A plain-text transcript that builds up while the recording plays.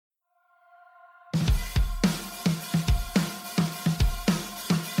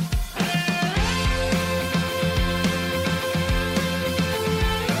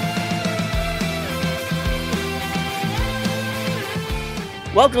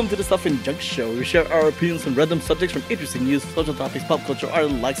Welcome to the Stuff and Junk Show. We share our opinions on random subjects from interesting news, social topics, pop culture, our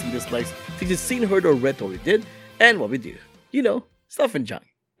likes and dislikes, things you've seen, heard, or read, what we did, and what we do. You know, Stuff and Junk.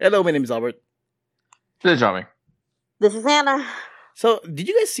 Hello, my name is Albert. This is Johnny. This is Anna. So, did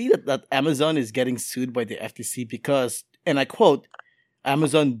you guys see that Amazon is getting sued by the FTC because, and I quote,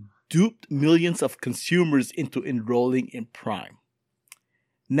 Amazon duped millions of consumers into enrolling in Prime?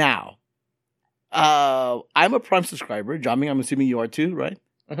 Now, I'm a Prime subscriber. Jamming, I'm assuming you are too, right?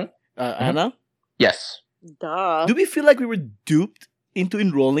 Mm-hmm. Anna? Yes. Duh. Do we feel like we were duped into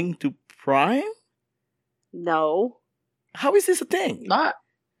enrolling to Prime? No. How is this a thing? I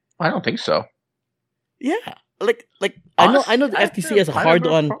don't think so. Yeah. Like Honestly, I know the I FTC feel has a Prime hard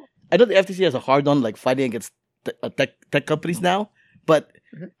are on. pro- I know the FTC has a hard on like fighting against tech companies now, but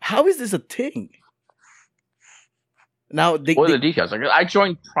Mhm. how is this a thing? Now What are the details? Like, I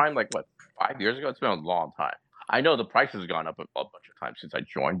joined Prime 5 years ago. It's been a long time. I know the price has gone up a bunch of times since I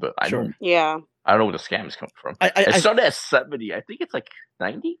joined, but Sure. Yeah. I don't know where the scams come from. I It started at 70. I think it's like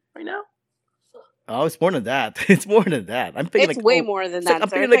 90 right now. oh, it's more than that. It's more than that. I'm paying It's like way oh, more than it's that. like, I'm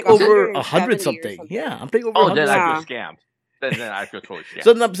sir. paying It's like over 170 100 or something. Yeah, I'm paying over Oh, 100. then I Yeah. feel scammed. Then I feel totally scammed.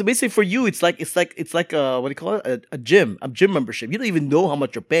 So, so basically for you, it's like what do you call it? A gym membership. You don't even know how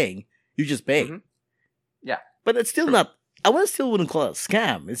much you're paying. You just pay. Mhm. Yeah. But it's still True. not. Still wouldn't call it a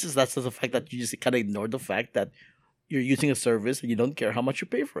scam. It's just that's just the fact that you just kind of ignore the fact that you're using a service and you don't care how much you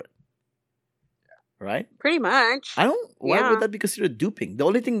pay for it. Right? Pretty much. I don't. Why Yeah. would that be considered duping? The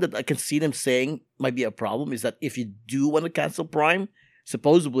only thing that I can see them saying might be a problem is that if you do want to cancel Prime,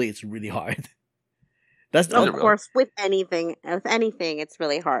 supposedly it's really hard. That's the Is it Of really? course, with anything, it's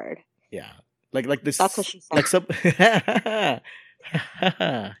really hard. yeah. Like this. That's what she said. Like some.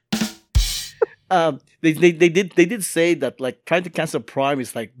 They did say that like trying to cancel Prime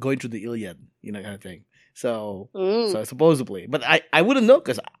is like going through the Iliad, kind of thing. So supposedly, but I wouldn't know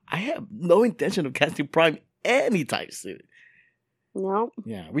because I have no intention of canceling Prime anytime soon. No.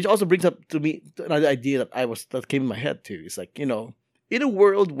 Yeah, which also brings up to me another idea that came in my head too. It's like in a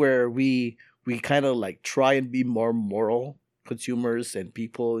world where we kind of like try and be more moral consumers and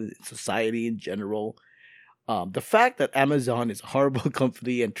people in society in general. The fact that Amazon is a horrible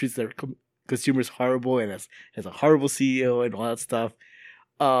company and treats their consumers horrible and has a horrible CEO and all that stuff.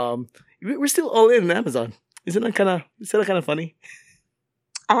 We're still all in on Amazon. Isn't that kind of funny?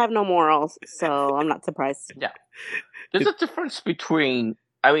 I have no morals, so I'm not surprised. There's a difference between,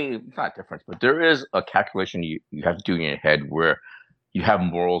 I mean, it's not a difference, but there is a calculation you have to do in your head where you have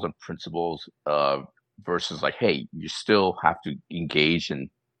morals and principles versus like, hey, you still have to engage in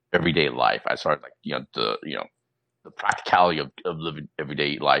everyday life as far as like, the practicality of living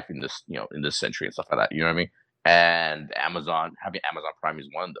everyday life in this century and stuff like that. You know what I mean? And having Amazon Prime is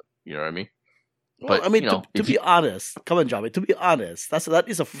one of them. You know what I mean? Well, But, I mean, you know, to if be you- honest, come on, Johnny. To be honest, that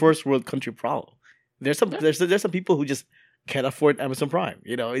is a first world country problem. There's some Yeah. there's some people who just can't afford Amazon Prime.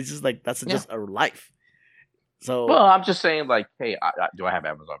 It's just like that's Yeah. just our life. So Well, I'm just saying, like, hey, do I have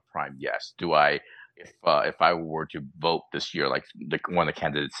Amazon Prime? Yes. Do I? If I were to vote this year, like one of the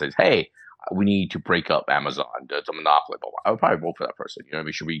candidates says, hey, we need to break up Amazon. It's a monopoly. Blah, blah, I would probably vote for that person. You know what I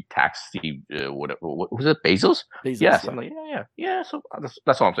mean? Should we tax Steve? What was it? Bezos? Bezos, Yes. yeah. I'm like, yeah. So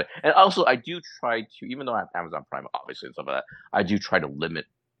that's all I'm saying. And also, I do try to, even though I have Amazon Prime, obviously and stuff like that, I do try to limit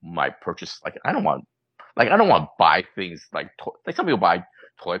my purchase. Like, I don't want to buy things like some people buy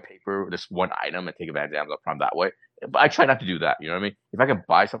toilet paper, this one item, and take advantage of Amazon Prime that way. But I try not to do that. You know what I mean? If I can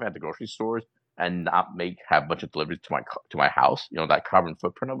buy something at the grocery stores and not have a bunch of deliveries to my house, that carbon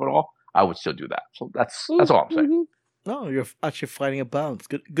footprint of it all, I would still do that. So that's all I'm saying. Mhm. no, you're actually fighting a balance.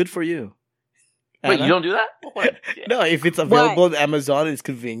 Good for you. Wait, Anna? you don't do that? What? Yeah. No, if it's available on Amazon and it's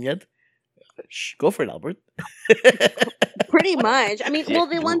convenient, go for it, Albert. Pretty much. I mean, Yeah. well,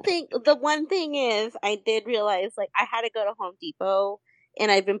 the one thing is, I did realize like I had to go to Home Depot,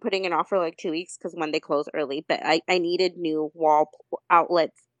 and I've been putting it off for like 2 weeks because when they close early. But I needed new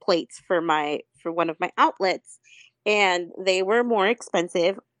outlet plates for one of my outlets, and they were more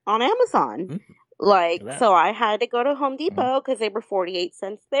expensive on Amazon. Mm. Like, Look at that. so I had to go to Home Depot because they were 48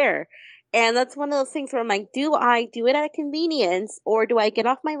 cents there. And that's one of those things where I'm like, do I do it at a convenience or do I get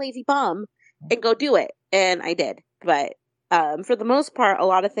off my lazy bum and go do it? And I did. But for the most part, a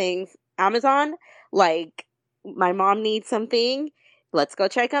lot of things, Amazon, like my mom needs something, let's go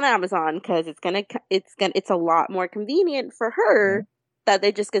check on Amazon because it's a lot more convenient for her that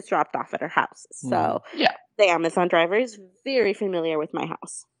it just gets dropped off at her house. So Yeah. the Amazon driver is very familiar with my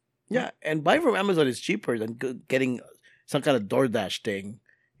house. Yeah, and buying from Amazon is cheaper than getting some kind of DoorDash thing,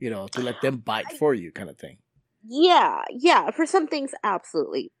 to let them buy it for you kind of thing. Yeah. For some things,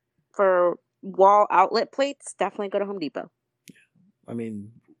 absolutely. For wall outlet plates, definitely go to Home Depot. I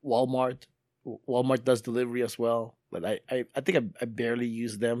mean, Walmart. Walmart does delivery as well, but I think I barely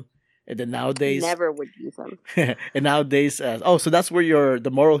use them. And then nowadays, Never would use them. and nowadays, so that's where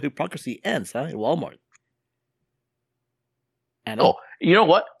the moral hypocrisy ends, huh? In Walmart. Anna? Oh, you know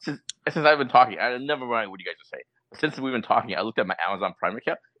what? Since I've been talking, I never mind what you guys are saying. Since we've been talking, I looked at my Amazon Prime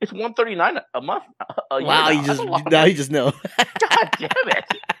account. It's $139 a month, a year Wow, now. you That's just a lot of now money. you just know. God damn it!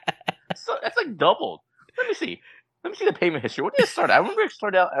 So that's like doubled. Let me see. Let me see the payment history. What did it start? I remember it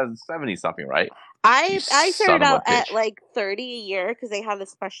started out as 70 something, right? You I son started of a out at bitch. like 30 a year because they have a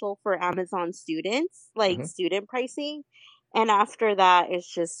special for Amazon students, like Mhm. student pricing. And after that,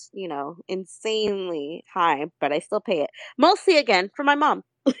 it's just, insanely high, but I still pay it. Mostly again for my mom.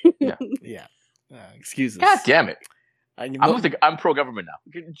 Yeah. Yeah. Excuses. God damn it! No, I'm pro government now.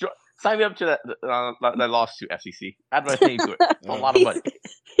 You can sign me up to that lawsuit, FCC. Add my name to it. It's a lot of money.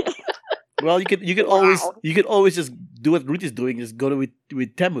 well, you could Wow. always just do what Ruth is doing. Just go to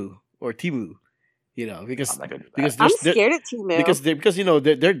with Temu or Timu, because I'm not gonna do that. because I'm there's there, scared of Timu. because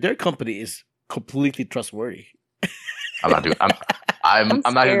their company is completely trustworthy. I'm not doing. I'm not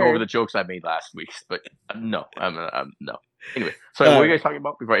gonna go over scared. the jokes I made last week, but no, no. Anyway, sorry. What were you guys talking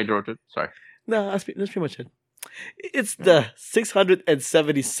about before I interrupted? Sorry. No, that's pretty much it. It's the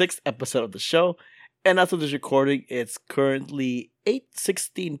 676th episode of the show, and as of this recording, it's currently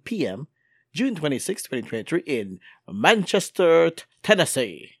 8:16 p.m., June 26, 2023, in Manchester,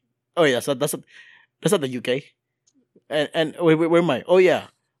 Tennessee. Oh yeah, so that's not the UK. And wait, where am I? Oh yeah,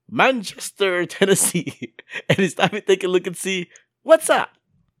 Manchester, Tennessee. And it's time to take a look and see what's up.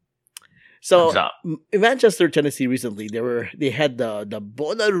 So What's up? in Manchester, Tennessee, recently they had the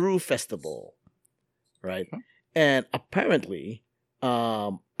Bonnaroo Festival, right? And apparently,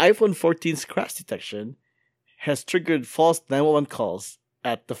 iPhone 14's crash detection has triggered false 911 calls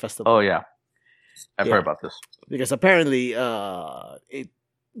at the festival. Oh yeah, I've Yeah. heard about this. Because apparently, the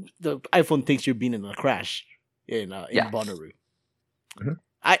iPhone thinks you've been in a crash in Yeah. Bonnaroo. Mhm.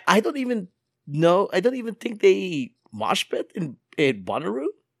 I don't even know. I don't even think they mosh pit in Bonnaroo.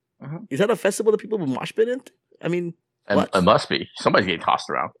 Mhm. Is that a festival that people would mosh pit in? I mean, what? It must be. Somebody's getting tossed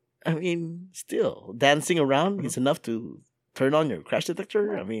around. I mean, still dancing around Mhm. is enough to turn on your crash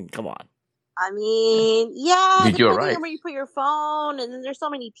detector. I mean, come on. I mean, yeah, You do it depending right. on where you put your phone, and then there's so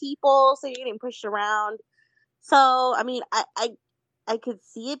many people, so you're getting pushed around. So, I mean, I could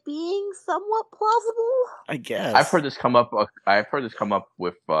see it being somewhat plausible. I guess I've heard this come up. I've heard this come up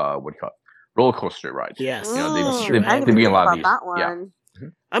with what do you call it? Roller coaster rides. Yes, You know, that's Mm, true. I didn't they even be in a think lot of about these. that Yeah. one.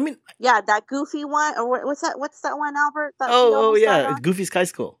 I mean, Yeah, that goofy one, or what's that? What's that one, Albert? That we oh almost died yeah, on? it's Goofy Sky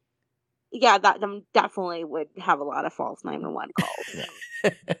School. Yeah, that them definitely would have a lot of false 911 calls.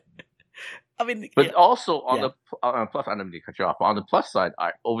 I mean, But yeah, also on yeah. the plus, I didn't mean to cut you off. On the plus side,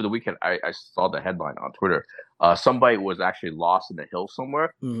 over the weekend I saw the headline on Twitter. Somebody was actually lost in the hills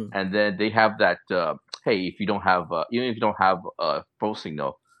somewhere, Mhm. and then they have that. Hey, if you don't have even if you don't have a phone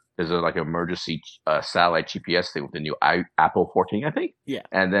signal, there's like an emergency satellite GPS thing with the new Apple 14, I think. Yeah.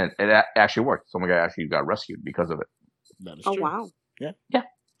 And then it actually worked. Some guy actually got rescued because of it. That is Oh true. wow! Yeah.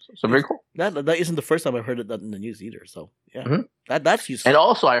 So very cool. That isn't the first time I've heard it in the news either. So yeah, Mhm. that's useful. And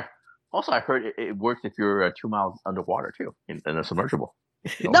also I heard it works if you're 2 miles underwater too in a submersible.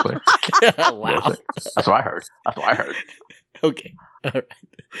 You know what I'm saying? Wow. That's what I heard. That's what I heard. Okay. All right.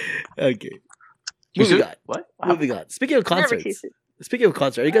 Okay. Too Moving soon? on. What? Moving on. Speaking of Never concerts. too soon. Speaking of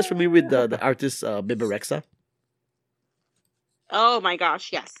concerts, are you guys familiar with the artist Bibi Rexha? Oh my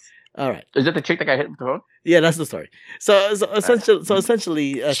gosh! Yes. All right. Is that the chick that got hit with the phone? Yeah, that's the story. So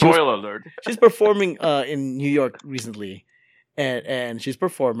essentially, Spoiler alert. she's performing in New York recently, and she's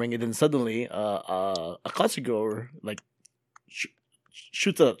performing, and then suddenly a concert goer like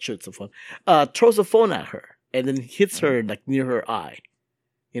shoots a phone, throws a phone at her, and then hits her like near her eye.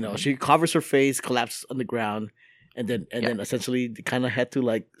 She covers her face, collapses on the ground, and then essentially kind of had to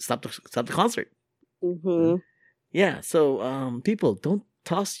like stop the concert. Mm-hmm. Yeah, so people don't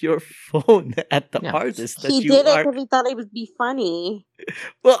toss your phone at the artist that He you did it are. because he thought it would be funny.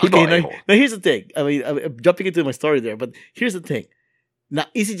 Well, People okay, are a-holes. now here's the thing. I mean, I'm jumping into my story there, but here's the thing. Now,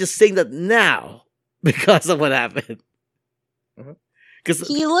 is he just saying that now because of what happened? Because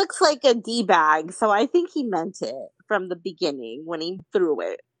He looks like a D-bag, so I think he meant it from the beginning when he threw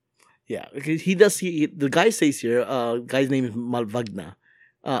it. yeah, because he does. The guy says here, guy's name is Malvagna.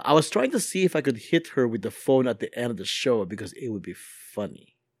 I was trying to see if I could hit her with the phone at the end of the show because it would be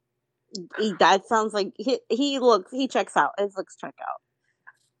funny. That sounds like he checks out. His looks check out.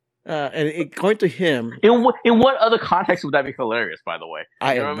 And according to him, In what other context would that be hilarious? By the way,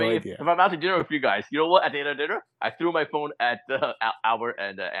 I you know have what I no mean. idea. If I'm out to dinner with you guys, you know what? At the end of dinner, I threw my phone at Albert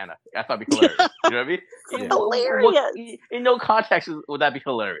and Anna. I thought it'd be hilarious. You know what I mean? It's In, hilarious. in no context would that be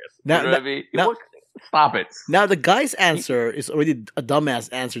hilarious? Now- you know what I mean? now- Stop it. Now the guy's answer is already a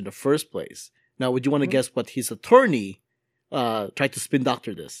dumbass answer in the first place. Now, would you want to guess what his attorney tried to spin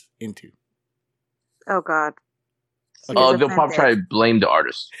doctor this into? Oh God. Okay. Oh, they'll probably try to blame the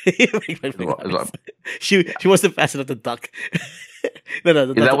artist. She wasn't fast enough to duck. No,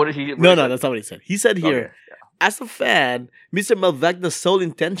 Is that what he? No, that's not what he said. He said here, Okay. as a fan, Mr. Malvagna's sole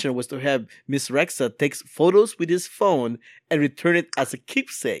intention was to have Miss Rexa take photos with his phone and return it as a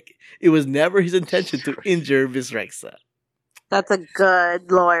keepsake. It was never his intention to injure Miss Rexa. That's a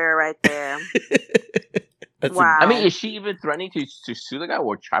good lawyer right there. That's Wow. I mean, is she even threatening to sue the guy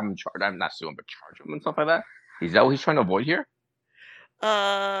or have him charge? I'm not suing, but charge him and stuff like that. Is that what he's trying to avoid here?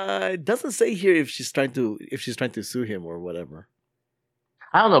 It doesn't say here if she's trying to sue him or whatever.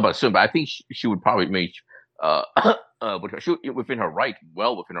 I don't know about suing, but I think she would probably make within her right,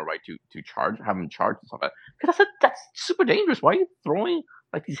 to charge, have him charged and stuff like that. Because that's super dangerous. Why are you throwing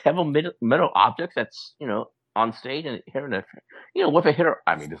like these heavy metal objects that's on stage and hitting a what if it hit her?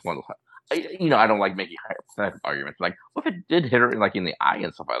 I mean, this one. I don't like making hypothetical arguments. Like, what if it did hit her in the eye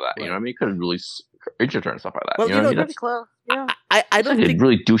and stuff like that? Right. You know what I mean? It could have really injured her and stuff like that. Well, you know what I mean? Pretty That's close. Yeah. I don't like think a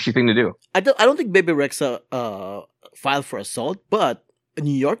really douchey thing to do. I don't think Baby Rexa filed for assault, but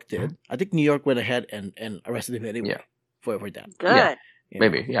New York did. I think New York went ahead and arrested him anyway Yeah. for that. Good. Yeah. You know?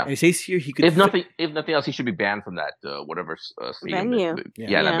 Maybe, yeah. And it says here he could If nothing else, he should be banned from that whatever stadium. Venue.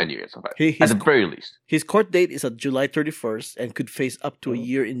 Yeah. That Yeah. venue and stuff like He- that. At his- the very least. His court date is at July 31st and could face up to a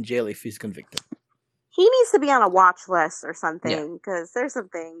year in jail if he's convicted. He needs to be on a watch list or something because there's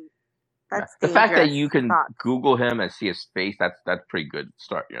something that's The fact that dangerous you can thoughts. Google him and see his face, that's pretty good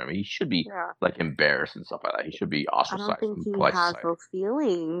start. You know what I mean? He should be Yeah. like embarrassed and stuff like that. He should be I ostracized don't think from he polite has society. those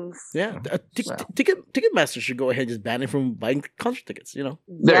feelings. Yeah, Wow. Ticketmaster should go ahead and just ban him from buying concert tickets. There you go.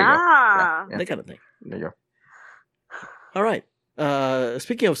 Yeah. Yeah. That kind of thing. There you go. All right.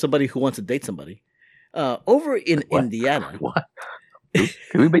 Speaking of somebody who wants to date somebody, over in What? Indiana, What?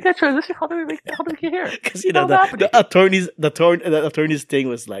 Can we make that transition? How do we get here? because How's the happening? attorney's thing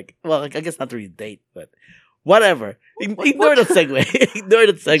was like, well, I guess not really date, but whatever. Ignore the segue. Ignore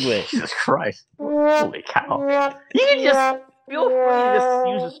the segue. Jesus Christ! Holy cow! You can just feel free to just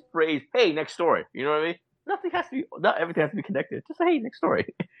use this phrase. Hey, next story. You know what I mean? Not everything has to be connected. Just say, hey, next story.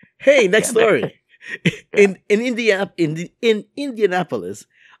 Hey, next Yeah, story. In Indianapolis,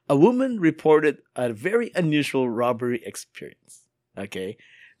 a woman reported a very unusual robbery experience. Okay,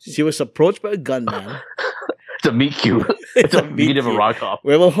 she was approached by a gunman. It's a meet cute. It's a meet of a rock off.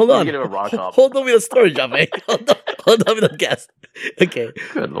 Well, hold on. Meet of a rock off. Hold on with the story, Jame. Hold on with the guest. Okay.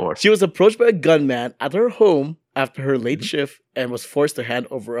 Good lord. She was approached by a gunman at her home after her late shift and was forced to hand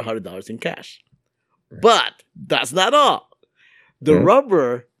over $100 in cash. But that's not all. The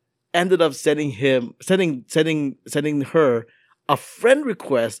robber ended up sending her a friend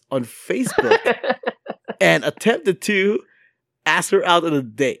request on Facebook and attempted to ask her out on a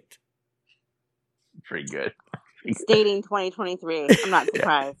date. Pretty good. It's dating 2023. I'm not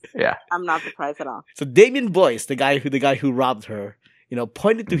surprised. Yeah. I'm not surprised at all. So Damien Boyce, the guy who robbed her,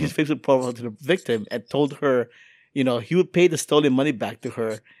 pointed to his Facebook profile to the victim and told her, he would pay the stolen money back to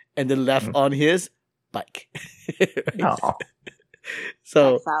her and then left on his bike. Right? No.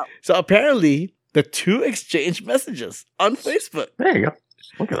 So Checks out. so apparently the two exchanged messages on Facebook. There you go.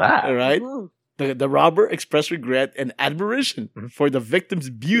 Look at that. All right. Mhm. The robber expressed regret and admiration for the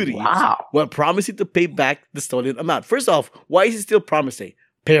victim's beauty Wow. while promising to pay back the stolen amount. First off, why is he still promising?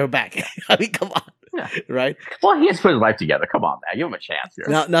 Pay her back. I mean, come on. Yeah. Right? Well, he has to put his life together. Come on, man. Give him a chance here.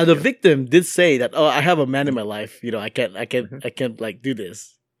 Now the victim did say that, I have a man in my life, I can't like do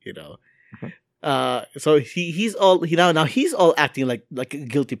this, So he's all acting like a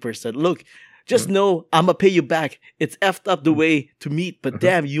guilty person. Look, just know I'm gonna pay you back. It's effed up the way to meet, but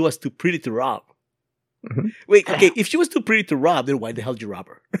damn, you was too pretty to rob. Wait, okay, if she was too pretty to rob, then why the hell did you rob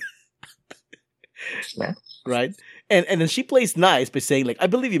her? Yeah. Right? And then she plays nice by saying, like, I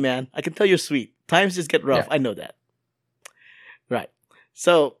believe you, man. I can tell you're sweet. Times just get rough. Yeah. I know that. Right.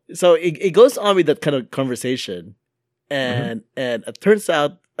 So it goes on with that kind of conversation. And it turns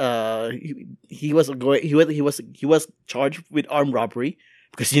out he was charged with armed robbery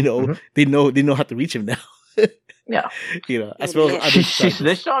because they know how to reach him now. Yeah. As well as other She charges.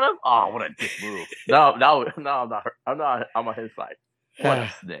 snitched on him? Oh, what a dick move. No, I'm not her. I'm on his side. What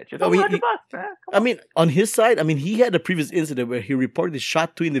a snitch. It's I mean, $100, man. I mean, on his side, he had a previous incident where he reportedly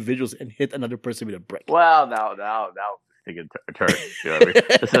shot two individuals and hit another person with a brick. Well, now, taking a turn. You know what I mean?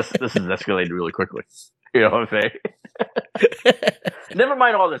 This is escalated really quickly. You know what I'm saying? Never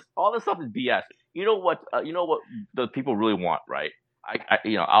mind all this. All this stuff is BS. You know what? You know what the people really want, right?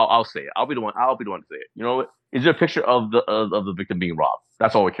 I'll say it. I'll be the one. I'll be the one to say it. You know what? Is there a picture of the victim being robbed?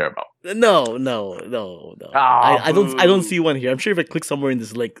 That's all we care about. No. Ah, I don't boo. see one here. I'm sure if I click somewhere in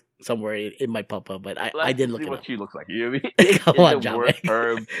this link somewhere, it might pop up, but I Let's didn't look see it what up. she looks like. You know what I mean? Come on,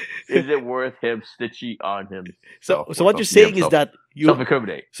 John. Is it worth him stitching on him? So what you're saying is that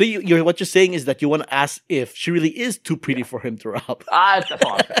self-incriminate. So what you're saying is that you want to ask if she really is too pretty for him to rob. That's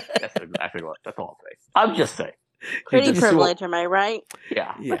all I'm saying. That's exactly what. That's all I'm saying. I'm just saying. Pretty privilege, am I right?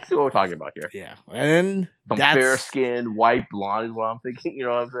 Yeah. Let's see what we're talking about here. Yeah, and Some fair skinned, white blonde is what I'm thinking. You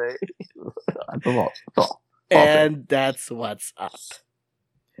know what I'm saying? That's all. And that's what's up.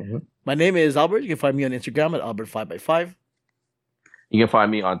 Mm-hmm. My name is Albert. You can find me on Instagram at Albert5x5. You can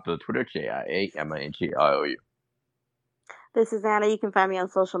find me on the Twitter, JIAMINGIOU. This is Anna. You can find me on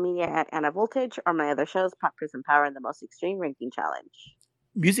social media at Anna Voltage or my other shows, Pop Prison Power and the Most Extreme Ranking Challenge.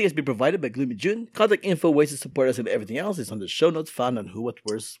 Music has been provided by Gloomy June. Contact info, ways to support us, and everything else is on the show notes found on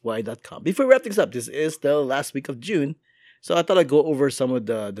whowhatwhereswhy.com. Before we wrap things up, this is the last week of June, so I thought I'd go over some of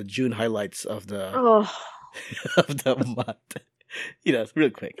the June highlights of the of the month.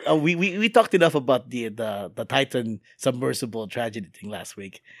 Real quick. We talked enough about the Titan submersible tragedy thing last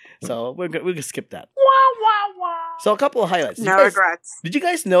week, so we're gonna skip that. So a couple of highlights. No regrets. Did you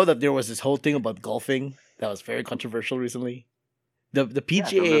guys know that there was this whole thing about golfing that was very controversial recently? The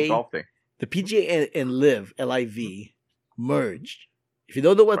PGA, the PGA and LIV merged. If you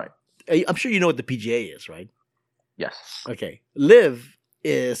don't know what, I'm sure you know what the PGA is, right? Yes. Okay. LIV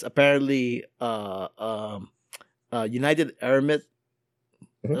is apparently United Arab,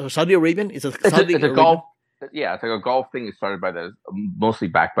 Saudi Arabian. It's a golf. Yeah, it's like a golf thing. It's started by mostly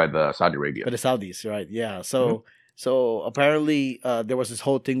backed by the Saudi Arabia. By the Saudis, right? Yeah. So apparently there was this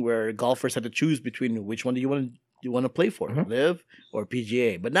whole thing where golfers had to choose between which one do you want to play for, LIV or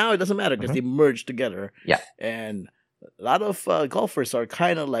PGA. But now it doesn't matter because they merged together. Yeah. And a lot of golfers are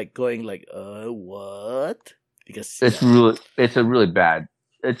kind of like going like, what? Because it's a really bad.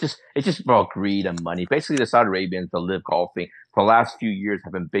 It's just about greed and money. Basically, the Saudi Arabians, the LIV golfing for the last few years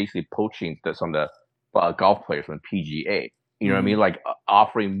have been basically poaching some of the golf players from PGA. You know what I mean? Like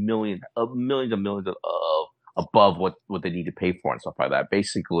offering millions and millions of above what they need to pay for and stuff like that,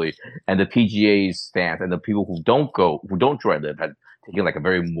 basically. And the PGA's stance and the people who don't join LIV had taken like a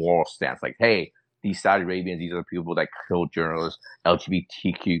very moral stance, like, hey, these Saudi Arabians, these are the people that kill journalists,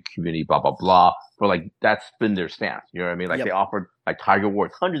 LGBTQ community, blah blah blah. But like that's been their stance. You know what I mean? Like they offered like Tiger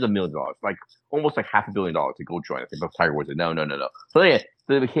Woods hundreds of millions of dollars, like almost like $500 million to go join. I think Tiger Woods said no. So yeah,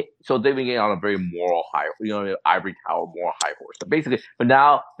 so they've been getting on a very moral high, ivory tower moral high horse. So basically, but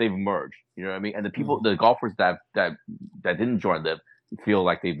now they've merged. You know what I mean? And the people, the golfers that didn't join LIV feel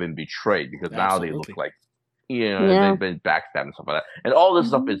like they've been betrayed because now they look like they've been backstabbed and stuff like that. And all this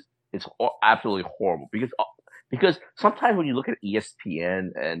stuff is absolutely horrible because sometimes when you look at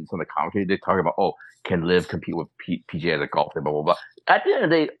ESPN and some of the commentary, they talk about, can LIV compete with PGA as a golf thing, blah blah blah. At the end of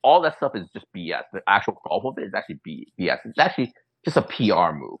the day, all that stuff is just BS. The actual golf of it is actually BS. It's actually just a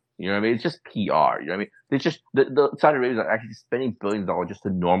PR move. You know what I mean? It's just PR. You know what I mean? It's just the Saudi Arabians are actually spending billions of dollars just to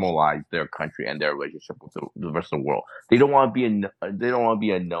normalize their country and their relationship with the rest of the world. They don't want to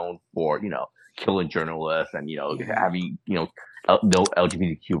be known for killing journalists and having no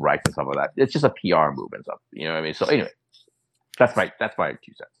LGBTQ rights and stuff like that. It's just a PR move and stuff. You know what I mean? So anyway, that's my 2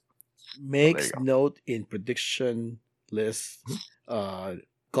 cents. Makes note in prediction list.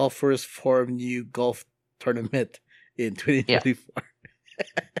 Golfers form new golf tournament in 2024.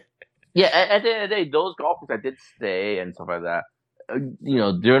 Yeah, at the end of the day, those golfers that did stay and stuff like that, are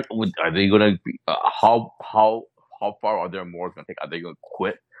they going to be? How far are their more going to take? Are they going to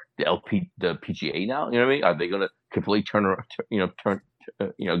quit the PGA now? You know what I mean? Are they going to completely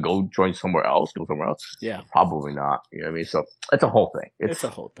go join somewhere else? Go somewhere else? Yeah, probably not. You know what I mean? So it's a whole thing. It's a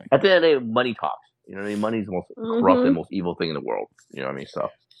whole thing. At the end of the day, money talks. You know what I mean? Money's the most corrupt and most evil thing in the world. You know what I mean? So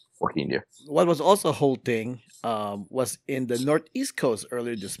what can you do? What was also a whole thing was in the Northeast Coast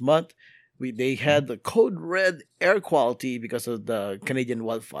earlier this month. They had the code red air quality because of the Canadian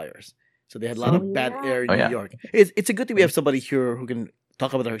wildfires. So they had a lot of bad air in New York. It's a good thing we have somebody here who can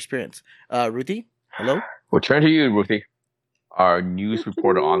talk about our experience. Ruthie, hello? We'll turn to you, Ruthie, our news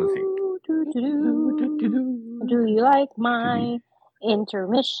reporter on the scene. Do you like my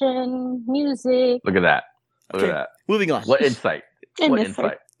intermission music? Look at that. Look at that. Moving on. What insight.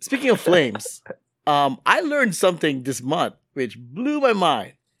 Speaking of flames, I learned something this month which blew my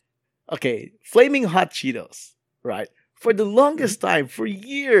mind. Okay, flaming hot Cheetos, right? For the longest time, for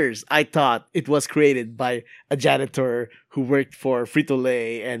years, I thought it was created by a janitor who worked for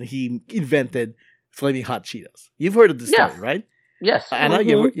Frito-Lay and he invented flaming hot Cheetos. You've heard of the Yeah. story, right? Yes. Anna,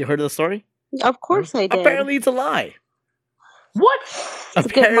 you heard of the story? Of course I did. Apparently, it's a lie. What? It's a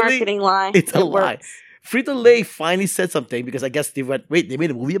good marketing lie. It's a It lie. works. Frito-Lay finally said something because I guess they went, wait, they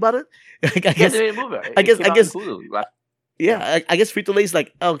made a movie about it? I Yeah, guess, they made a movie. I guess- It came I out guess- on Hulu last- yeah, I guess Frito-Lay's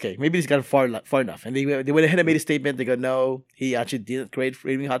like, okay, maybe this got far enough. And they went ahead and made a statement. They go, no, he actually didn't create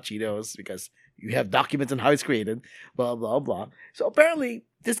flaming hot Cheetos because you have documents on how it's created, blah, blah, blah. So apparently,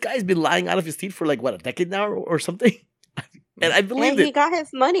 this guy's been lying out of his teeth for like, what, a decade now or something? And I believed And he it. got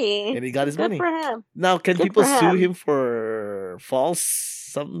his money. And he got his Good money. for him. Now, can Good people for sue him. him for false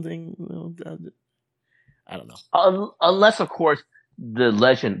something? I don't know. Unless, of course, the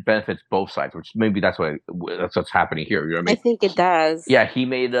legend benefits both sides, which maybe that's what's happening here. You know what I I mean? think it does. Yeah, he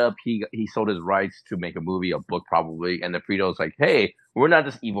made up. He sold his rights to make a movie, a book, probably. And the Frito's like, hey, we're not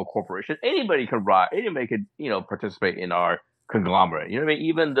this evil corporation. Anybody could participate in our conglomerate. You know what I mean?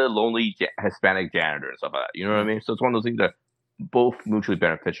 Even the lonely Hispanic janitor and stuff like that. You know what I mean? So it's one of those things that both mutually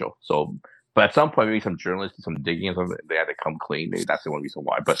beneficial. So, but at some point, maybe some journalists did some digging and something. They had to come clean. Maybe that's the one reason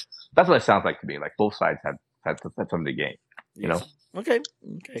why. But that's what it sounds like to me. Like both sides had something to gain. You know? Okay.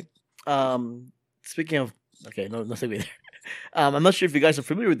 Speaking of, no segue there. I'm not sure if you guys are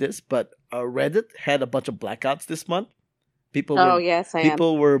familiar with this, but Reddit had a bunch of blackouts this month. Yes, I am.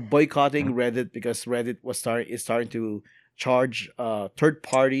 People were boycotting Reddit because Reddit is starting to charge third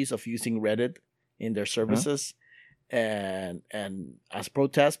parties of using Reddit in their services, and as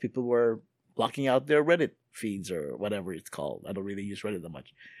protest, people were blocking out their Reddit feeds or whatever it's called. I don't really use Reddit that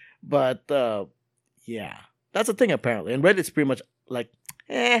much, but yeah, that's a thing apparently. And Reddit's pretty much like,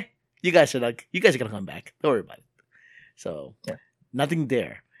 you guys are gonna come back. Don't worry about it. So nothing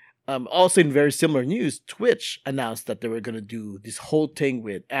there. Also in very similar news, Twitch announced that they were gonna do this whole thing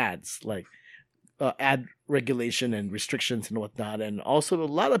with ads, like ad regulation and restrictions and whatnot. And also a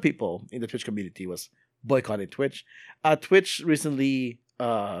lot of people in the Twitch community was boycotting Twitch. Twitch recently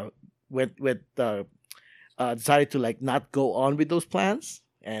decided to like not go on with those plans,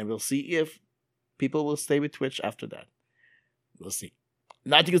 and we'll see if people will stay with Twitch after that. We'll see.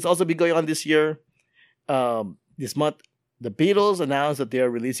 Nothing has also been going on this year. This month, the Beatles announced that they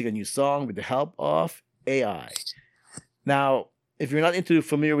are releasing a new song with the help of AI. Now, if you're not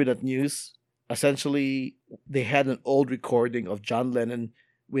familiar with that news, essentially they had an old recording of John Lennon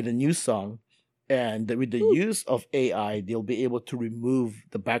with a new song, and with the use of AI, they'll be able to remove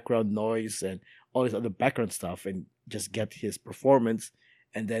the background noise and all this other background stuff and just get his performance,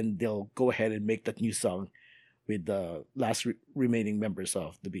 and then they'll go ahead and make that new song with the last remaining members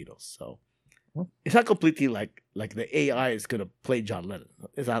of the Beatles. So it's not completely like the AI is gonna play John Lennon.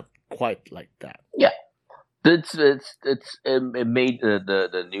 It's not quite like that. Yeah, it made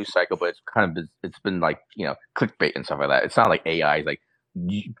the news cycle, but it's been like clickbait and stuff like that. It's not like AI is like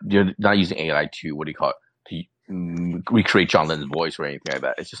you're not using AI to to recreate John Lennon's voice or anything like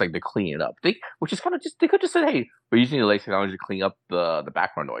that. It's just like they're cleaning it up. Which is kind of just they could just say, hey, we're using the latest technology to clean up the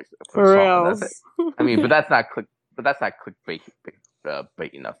background noise for the song. That's it. I mean, but that's not clickbait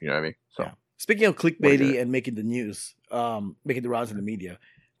bait enough. You know what I mean? So. Yeah. Speaking of clickbaity and making the news, making the rounds in the media,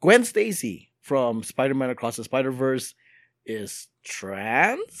 Gwen Stacy from Spider-Man Across the Spider-Verse is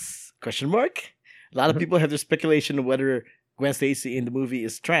trans? Question mark. A lot of people have their speculation of whether Gwen Stacy in the movie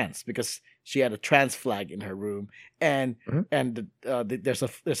is trans because she had a trans flag in her room, and there's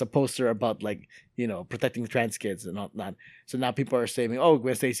a poster about like protecting trans kids and not. So now people are saying, oh,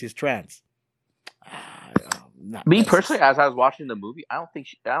 Gwen Stacy is trans. Me personally, as I was watching the movie, I don't think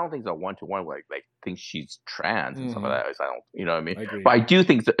it's a 1-to-1 like think she's trans and stuff like that. I don't, you know what I mean? I agree. But I do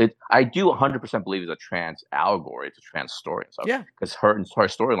think I do 100% believe it's a trans allegory. It's a trans story and stuff. Yeah, because her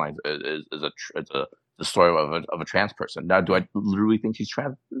storyline is the story of a trans person. Now, do I literally think she's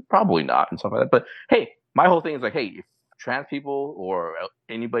trans? Probably not and stuff like that. But hey, my whole thing is like, hey, if trans people or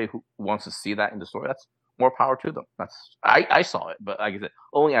anybody who wants to see that in the story, that's more power to them. I saw it, but like I said,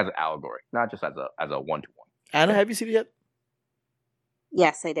 only as an allegory, not just as a 1-to-1. Anna, have you seen it yet?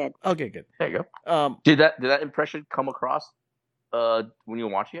 Yes, I did. Okay, good. There you go. Did that impression come across when you were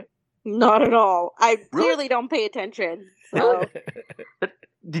watching it? Not at all. I Really? clearly don't pay attention. So.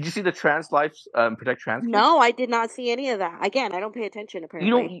 Did you see the trans lives protect trans kids? No, I did not see any of that. Again, I don't pay attention.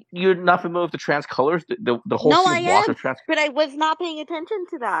 Apparently, You're not familiar with the trans colors. The whole No, scene I is washed am. with trans. but I was not paying attention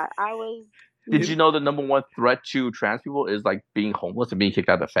to that. I was. Did you know the number one threat to trans people is like being homeless and being kicked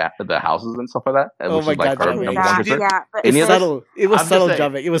out of the houses and stuff like that? Oh which my is like God, her Javed. number one concern? Yeah, but It was Any other- subtle. It was I'm just subtle, saying.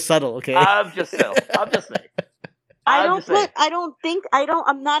 Javed. It was subtle. Okay. I'm just saying. I'm just saying.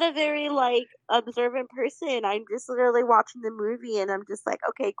 I'm not a very like observant person. I'm just literally watching the movie and I'm just like,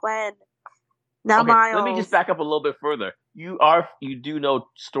 okay, Gwen. Now Okay, Miles. let me just back up a little bit further. You do know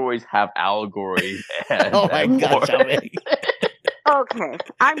stories have allegories and, Oh my and God, more. Xiaomei. Okay,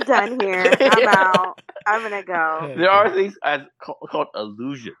 I'm done here. I'm out. I'm gonna go. There are things called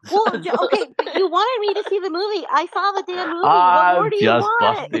illusions. Well, okay, but you wanted me to see the movie. I saw the damn movie. What more I'm do you just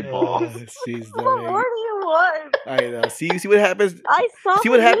want? busting balls. Jeez, What more Xiaomei. do you want? I know. See what happens. I saw See the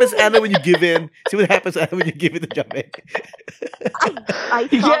what happens, movie. Anna, when you give in. See what happens, Anna, when you give in to Xiaomei. I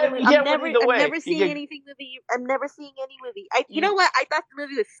You saw can't- the movie. you I'm can't win never either way. never You seeing get- anything movie. I'm never seeing any movie. You You- know what? I thought the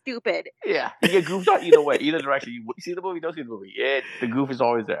movie was stupid. Yeah, you get goofed on either way, either direction. You see the movie, don't see the movie. The goof is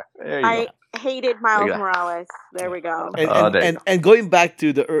always there. There you I go. hated Miles Look at that. Morales. There we go. There you go. And going back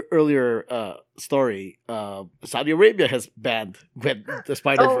to the earlier story, Saudi Arabia has banned the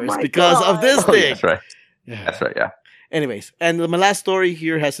Spider-Verse my because of God. this Oh, thing. yeah, that's right. Yeah. That's right. Yeah. Anyways, and my last story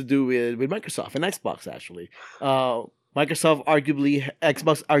here has to do with Microsoft and Xbox. Actually, Xbox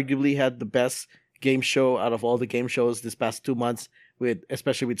arguably had the best game show out of all the game shows this past 2 months,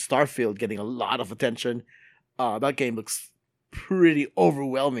 especially with Starfield getting a lot of attention. That game looks pretty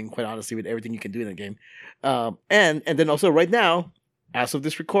overwhelming, quite honestly, with everything you can do in the game. And then also right now, as of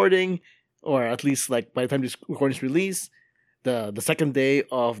this recording, or at least like by the time this recording is released, the second day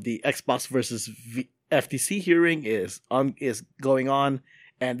of the Xbox versus FTC hearing is going on,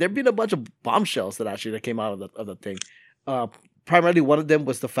 and there've been a bunch of bombshells that came out of that thing. Primarily, one of them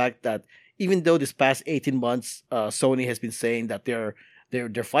was the fact that even though this past 18 months, Sony has been saying that they're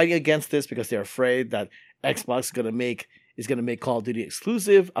fighting against this because they're afraid that Xbox is gonna make Call of Duty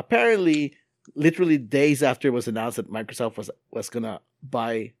exclusive. Apparently, literally days after it was announced that Microsoft was gonna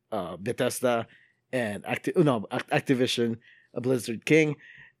buy Bethesda and Activision, Blizzard King.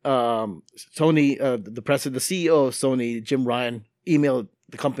 Sony, the CEO of Sony, Jim Ryan, emailed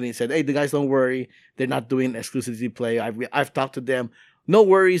the company and said, "Hey, the guys, don't worry. They're not doing exclusivity play. I've talked to them. No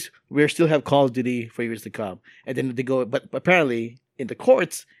worries. We still have Call of Duty for years to come." And then they go, but apparently in the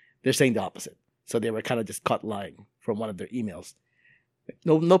courts, they're saying the opposite. So they were kind of just caught lying from one of their emails.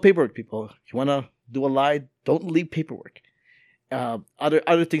 No paperwork, people. If you want to do a lie, don't leave paperwork.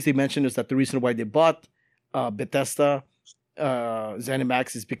 Other things they mentioned is that the reason why they bought Bethesda,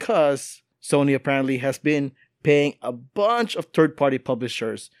 ZeniMax, is because Sony apparently has been paying a bunch of third-party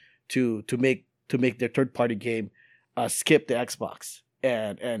publishers to make their third-party game skip the Xbox,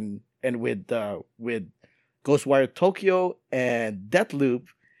 and with Ghostwire Tokyo and Deathloop,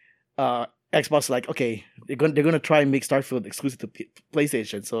 Xbox like, okay, they're gonna try and make Starfield exclusive to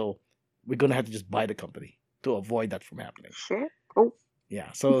PlayStation, so we're gonna have to just buy the company to avoid that from happening. Shit. Oh.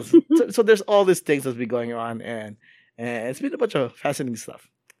 Yeah, so there's all these things that's been going on, and it's been a bunch of fascinating stuff.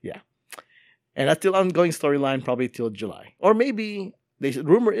 Yeah, and that's still ongoing storyline, probably till July, or maybe the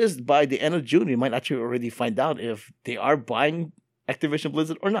rumor is by the end of June we might actually already find out if they are buying Activision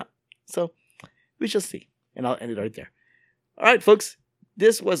Blizzard or not. So we shall see, and I'll end it right there. All right, folks,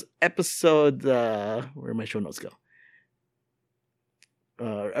 this was episode. Where my show notes go?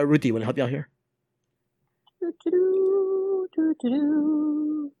 Ruthie, want to help you out here?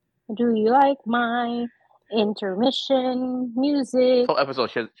 Do you like my intermission music? This whole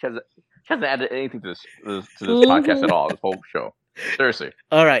episode, she hasn't added anything to this podcast at all. This whole show, seriously.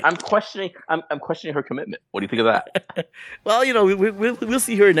 All right. I'm questioning her commitment. What do you think of that? Well, we'll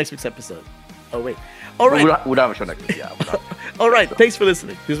see her in next week's episode. Oh wait. All right. We'll have a show next week. Yeah. All right. Thanks for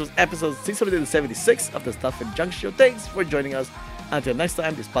listening. This was episode 676 of the Stuff and Junk Show. Thanks for joining us. Until next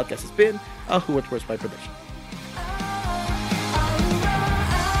time, this podcast has been a Who What Words by production.